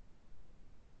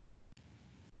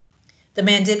 The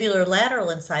mandibular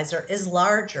lateral incisor is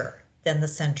larger than the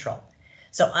central.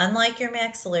 So unlike your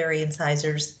maxillary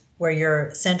incisors, where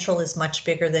your central is much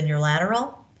bigger than your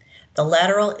lateral, the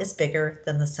lateral is bigger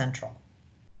than the central.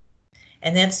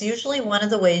 And that's usually one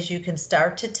of the ways you can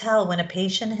start to tell when a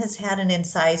patient has had an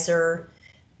incisor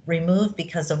removed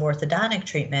because of orthodontic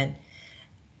treatment.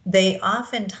 They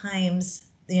oftentimes,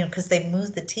 because they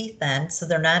moved the teeth then, so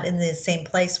they're not in the same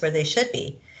place where they should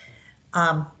be.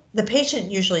 The patient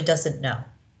usually doesn't know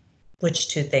which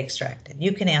tooth they extracted.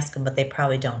 You can ask them, but they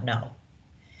probably don't know.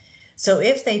 So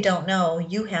if they don't know,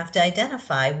 you have to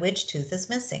identify which tooth is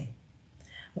missing.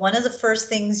 One of the first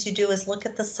things you do is look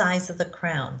at the size of the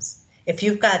crowns. If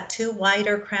you've got 2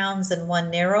 wider crowns and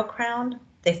 1 narrow crown,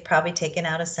 they've probably taken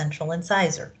out a central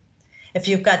incisor. If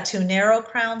you've got 2 narrow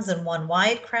crowns and 1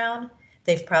 wide crown,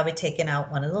 they've probably taken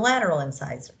out one of the lateral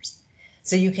incisors.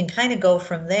 So you can kind of go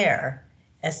from there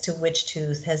as to which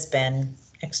tooth has been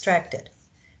extracted.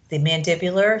 The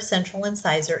mandibular central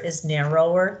incisor is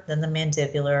narrower than the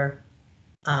mandibular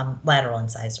lateral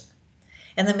incisor.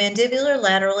 And the mandibular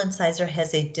lateral incisor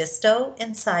has a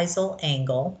disto-incisal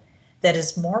angle that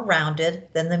is more rounded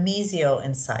than the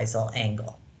mesio-incisal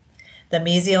angle. The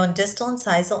mesio and distal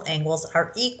incisal angles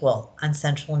are equal on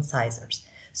central incisors.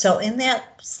 So in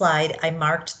that slide, I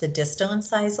marked the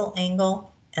disto-incisal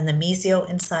angle and the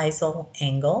mesio-incisal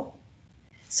angle.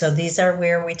 So these are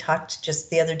where we talked just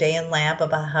the other day in lab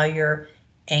about how your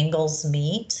angles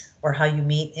meet or how you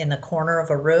meet in a corner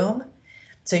of a room.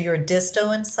 So your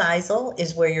disto-incisal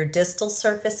is where your distal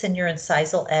surface and your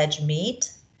incisal edge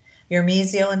meet. Your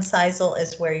mesio-incisal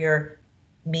is where your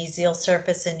mesial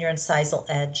surface and your incisal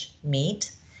edge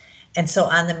meet. And so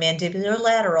on the mandibular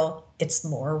lateral, it's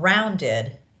more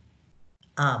rounded.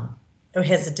 It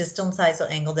has a distal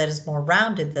incisal angle that is more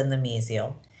rounded than the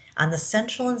mesial. On the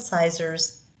central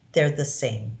incisors, they're the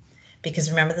same. Because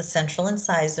remember, the central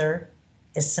incisor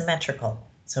is symmetrical.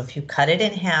 So if you cut it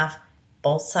in half,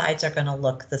 both sides are going to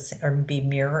look the same or be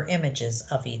mirror images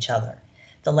of each other.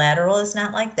 The lateral is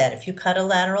not like that. If you cut a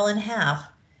lateral in half,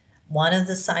 one of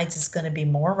the sides is going to be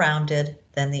more rounded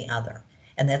than the other,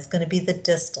 and that's going to be the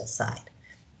distal side.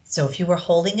 So if you were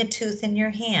holding a tooth in your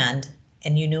hand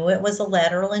and you knew it was a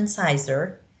lateral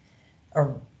incisor,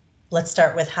 or let's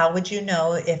start with how would you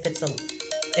know if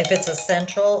it's a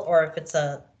central or if it's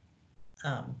a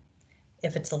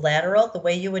if it's a lateral, the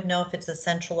way you would know if it's a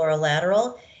central or a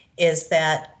lateral is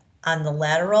that on the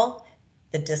lateral,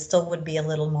 the distal would be a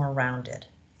little more rounded.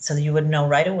 So you would know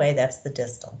right away that's the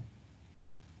distal.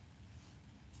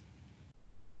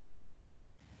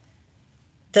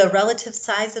 The relative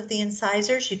size of the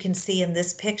incisors you can see in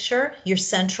this picture. Your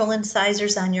central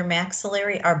incisors on your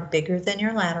maxillary are bigger than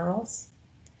your laterals.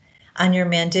 On your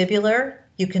mandibular,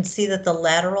 you can see that the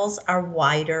laterals are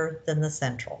wider than the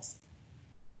centrals.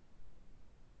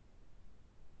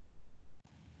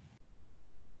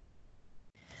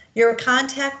 Your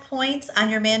contact points on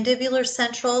your mandibular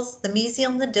centrals, the mesial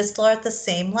and the distal are at the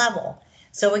same level.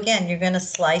 So again, you're going to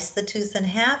slice the tooth in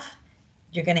half.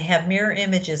 You're going to have mirror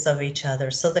images of each other.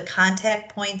 So the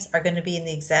contact points are going to be in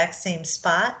the exact same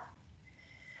spot.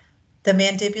 The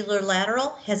mandibular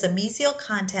lateral has a mesial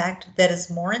contact that is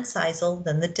more incisal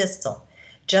than the distal.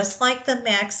 Just like the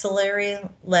maxillary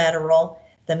lateral,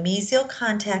 the mesial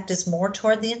contact is more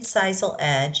toward the incisal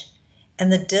edge,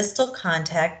 and the distal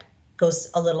contact goes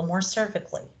a little more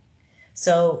cervically.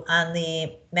 So on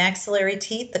the maxillary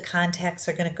teeth, the contacts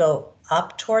are going to go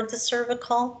up toward the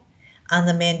cervical. On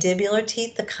the mandibular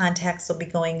teeth, the contacts will be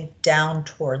going down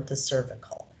toward the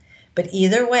cervical. But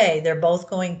either way, they're both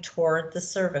going toward the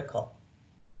cervical.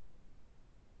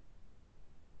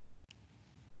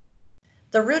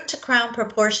 The root to crown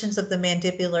proportions of the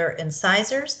mandibular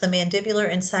incisors. The mandibular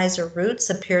incisor roots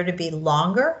appear to be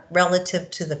longer relative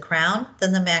to the crown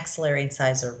than the maxillary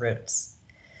incisor roots.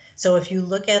 So if you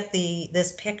look at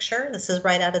this picture, this is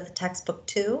right out of the textbook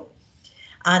too.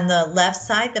 On the left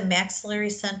side, the maxillary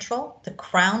central, the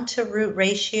crown to root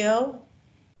ratio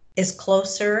is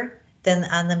closer than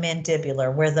on the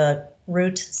mandibular, where the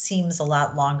root seems a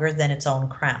lot longer than its own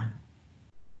crown.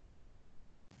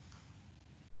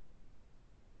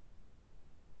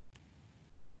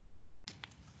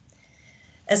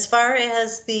 As far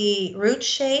as the root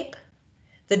shape,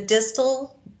 there's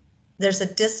a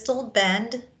distal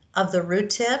bend of the root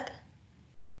tip,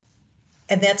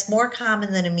 and that's more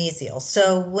common than a mesial.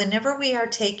 So whenever we are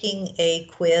taking a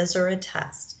quiz or a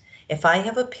test, if I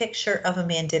have a picture of a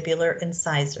mandibular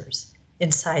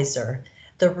incisor,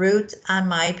 the root on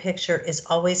my picture is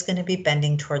always going to be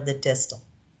bending toward the distal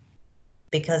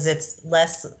because it's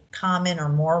less common or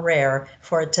more rare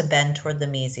for it to bend toward the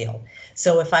mesial.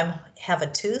 So if I have a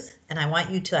tooth and I want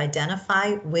you to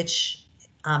identify which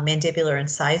mandibular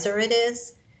incisor it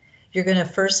is, you're going to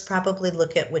first probably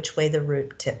look at which way the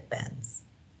root tip bends.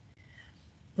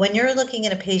 When you're looking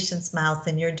at a patient's mouth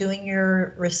and you're doing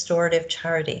your restorative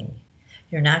charting,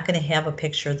 you're not going to have a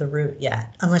picture of the root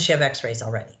yet, unless you have x-rays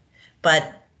already.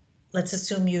 But let's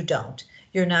assume you don't.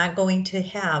 You're not going to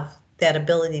have that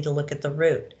ability to look at the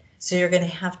root. So you're going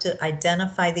to have to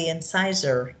identify the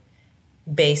incisor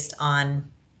based on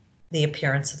the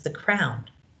appearance of the crown.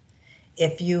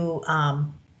 If you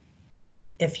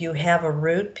have a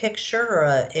root picture or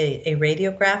a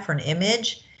radiograph or an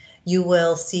image, you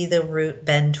will see the root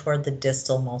bend toward the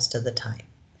distal most of the time.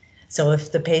 So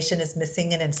if the patient is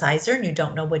missing an incisor and you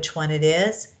don't know which one it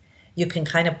is, you can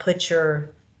kind of put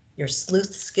your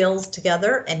sleuth skills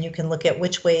together and you can look at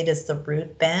which way does the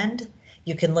root bend.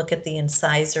 You can look at the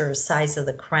incisor size of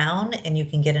the crown and you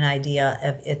can get an idea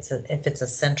if it's a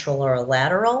central or a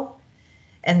lateral.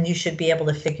 And you should be able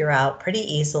to figure out pretty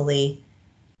easily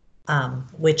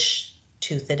which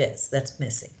tooth it is that's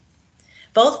missing.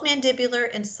 Both mandibular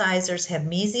incisors have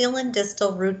mesial and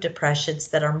distal root depressions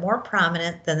that are more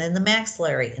prominent than in the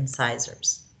maxillary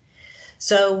incisors.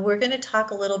 So we're going to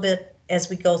talk a little bit as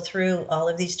we go through all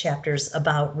of these chapters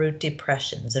about root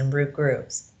depressions and root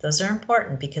grooves. Those are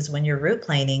important because when you're root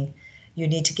planing, you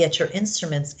need to get your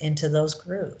instruments into those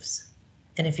grooves.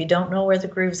 And if you don't know where the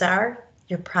grooves are,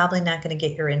 you're probably not going to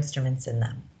get your instruments in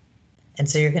them. And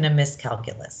so you're going to miss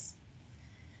calculus.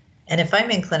 And if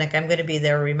I'm in clinic, I'm going to be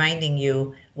there reminding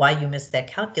you why you missed that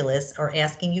calculus or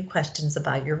asking you questions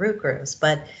about your root grooves.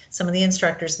 But some of the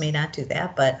instructors may not do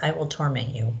that, but I will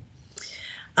torment you.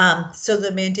 So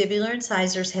the mandibular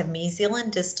incisors have mesial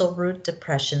and distal root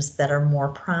depressions that are more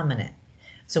prominent.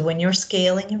 So when you're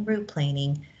scaling and root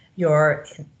planing, your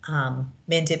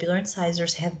mandibular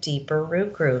incisors have deeper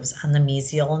root grooves on the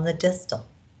mesial and the distal.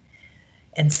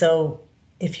 And so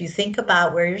if you think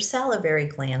about where your salivary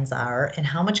glands are and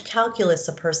how much calculus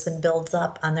a person builds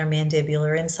up on their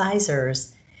mandibular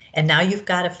incisors, and now you've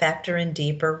got to factor in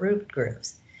deeper root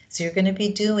grooves. So you're going to be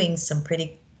doing some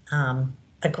pretty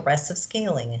aggressive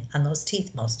scaling on those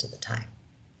teeth most of the time.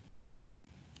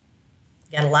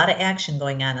 You got a lot of action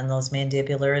going on those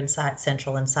mandibular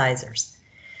central incisors.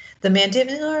 The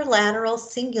mandibular lateral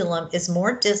cingulum is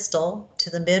more distal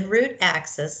to the mid-root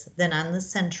axis than on the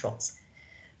centrals.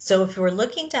 So if we're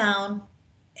looking down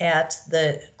at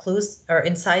the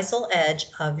incisal edge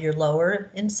of your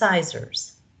lower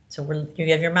incisors, so you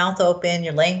have your mouth open,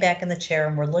 you're laying back in the chair,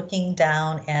 and we're looking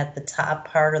down at the top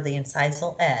part of the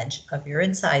incisal edge of your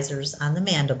incisors on the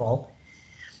mandible.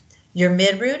 Your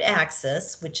midroot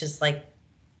axis, which is like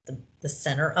the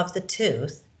center of the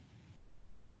tooth,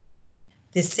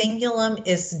 the cingulum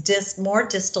is more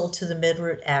distal to the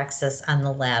midroot axis on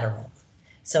the lateral.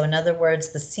 So in other words,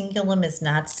 the cingulum is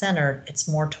not centered, it's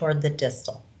more toward the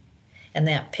distal. And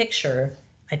that picture,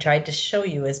 I tried to show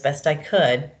you as best I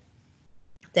could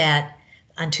that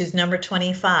on tooth number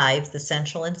 25, the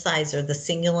central incisor, the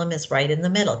cingulum is right in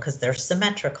the middle because they're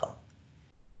symmetrical.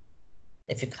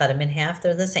 If you cut them in half,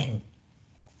 they're the same.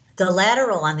 The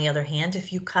lateral, on the other hand,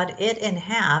 if you cut it in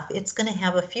half, it's going to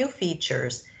have a few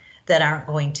features that aren't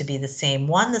going to be the same.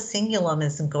 One, the cingulum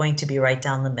isn't going to be right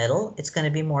down the middle. It's going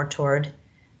to be more toward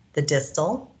the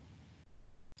distal.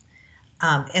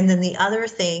 And then the other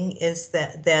thing is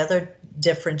that the other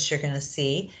difference you're going to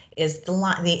see is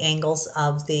the angles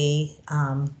of the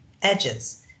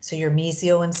edges. So your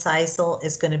mesioincisal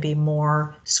is going to be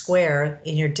more square,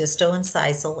 and your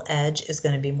distoincisal edge is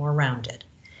going to be more rounded.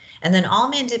 And then all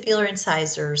mandibular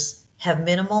incisors have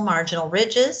minimal marginal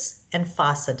ridges and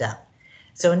fossa depth.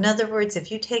 So in other words, if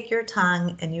you take your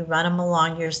tongue and you run them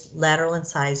along your lateral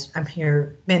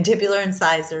your mandibular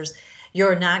incisors,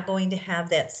 you're not going to have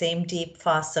that same deep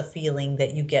fossa feeling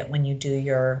that you get when you do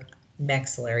your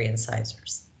maxillary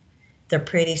incisors. They're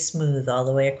pretty smooth all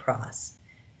the way across.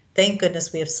 Thank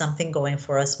goodness we have something going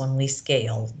for us when we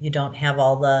scale. You don't have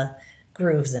all the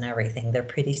grooves and everything. They're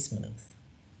pretty smooth.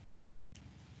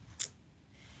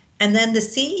 And then the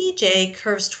CEJ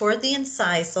curves toward the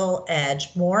incisal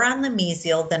edge more on the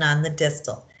mesial than on the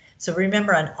distal. So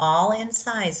remember, on all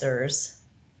incisors,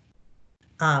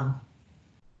 the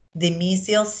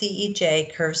mesial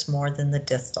CEJ curves more than the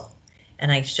distal.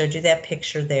 And I showed you that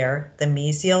picture there, the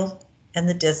mesial and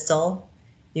the distal.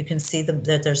 You can see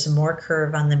that there's more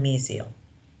curve on the mesial.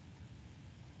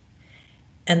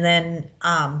 And then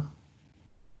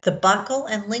the buccal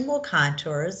and lingual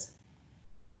contours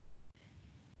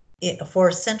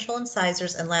for central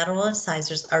incisors and lateral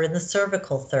incisors are in the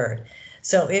cervical third.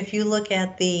 So if you look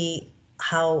at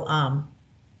how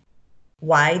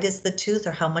wide is the tooth,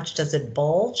 or how much does it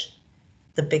bulge,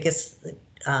 the biggest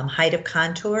height of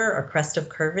contour or crest of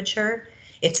curvature,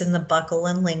 it's in the buccal,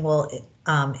 and lingual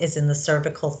is in the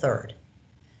cervical third.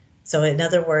 So in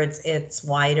other words, it's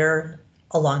wider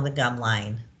along the gum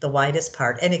line, the widest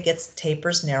part, and it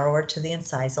tapers narrower to the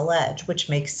incisal edge, which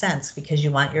makes sense because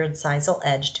you want your incisal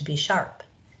edge to be sharp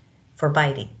for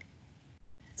biting.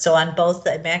 So on both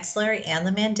the maxillary and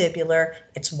the mandibular,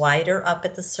 it's wider up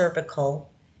at the cervical,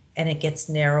 and it gets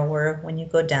narrower when you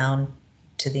go down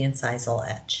to the incisal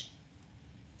edge.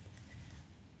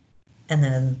 And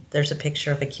then there's a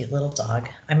picture of a cute little dog.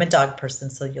 I'm a dog person,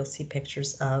 so you'll see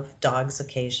pictures of dogs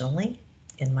occasionally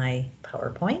in my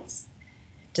PowerPoints.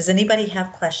 Does anybody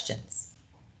have questions?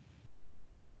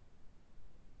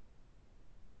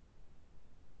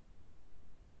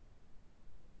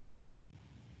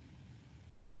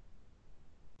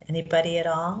 Anybody at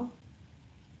all?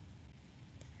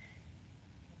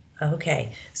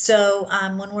 Okay, so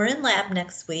when we're in lab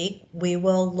next week, we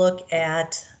will look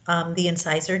at the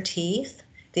incisor teeth.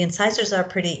 The incisors are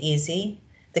pretty easy.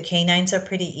 The canines are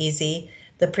pretty easy.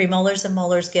 The premolars and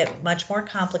molars get much more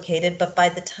complicated, but by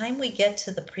the time we get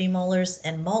to the premolars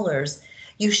and molars,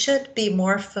 you should be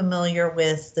more familiar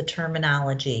with the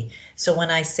terminology. So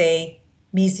when I say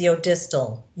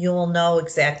mesiodistal, you will know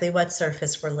exactly what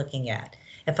surface we're looking at.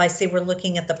 If I say we're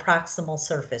looking at the proximal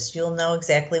surface, you'll know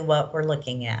exactly what we're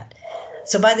looking at.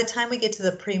 So by the time we get to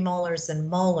the premolars and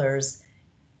molars,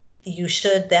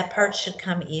 that part should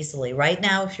come easily. Right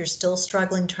now, if you're still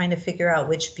struggling trying to figure out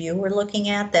which view we're looking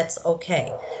at, that's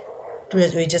okay.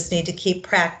 We just need to keep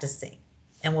practicing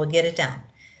and we'll get it down.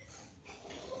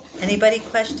 Anybody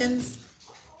questions?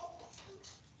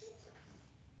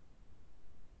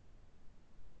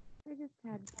 I just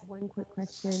had one quick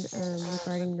question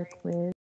regarding the quiz.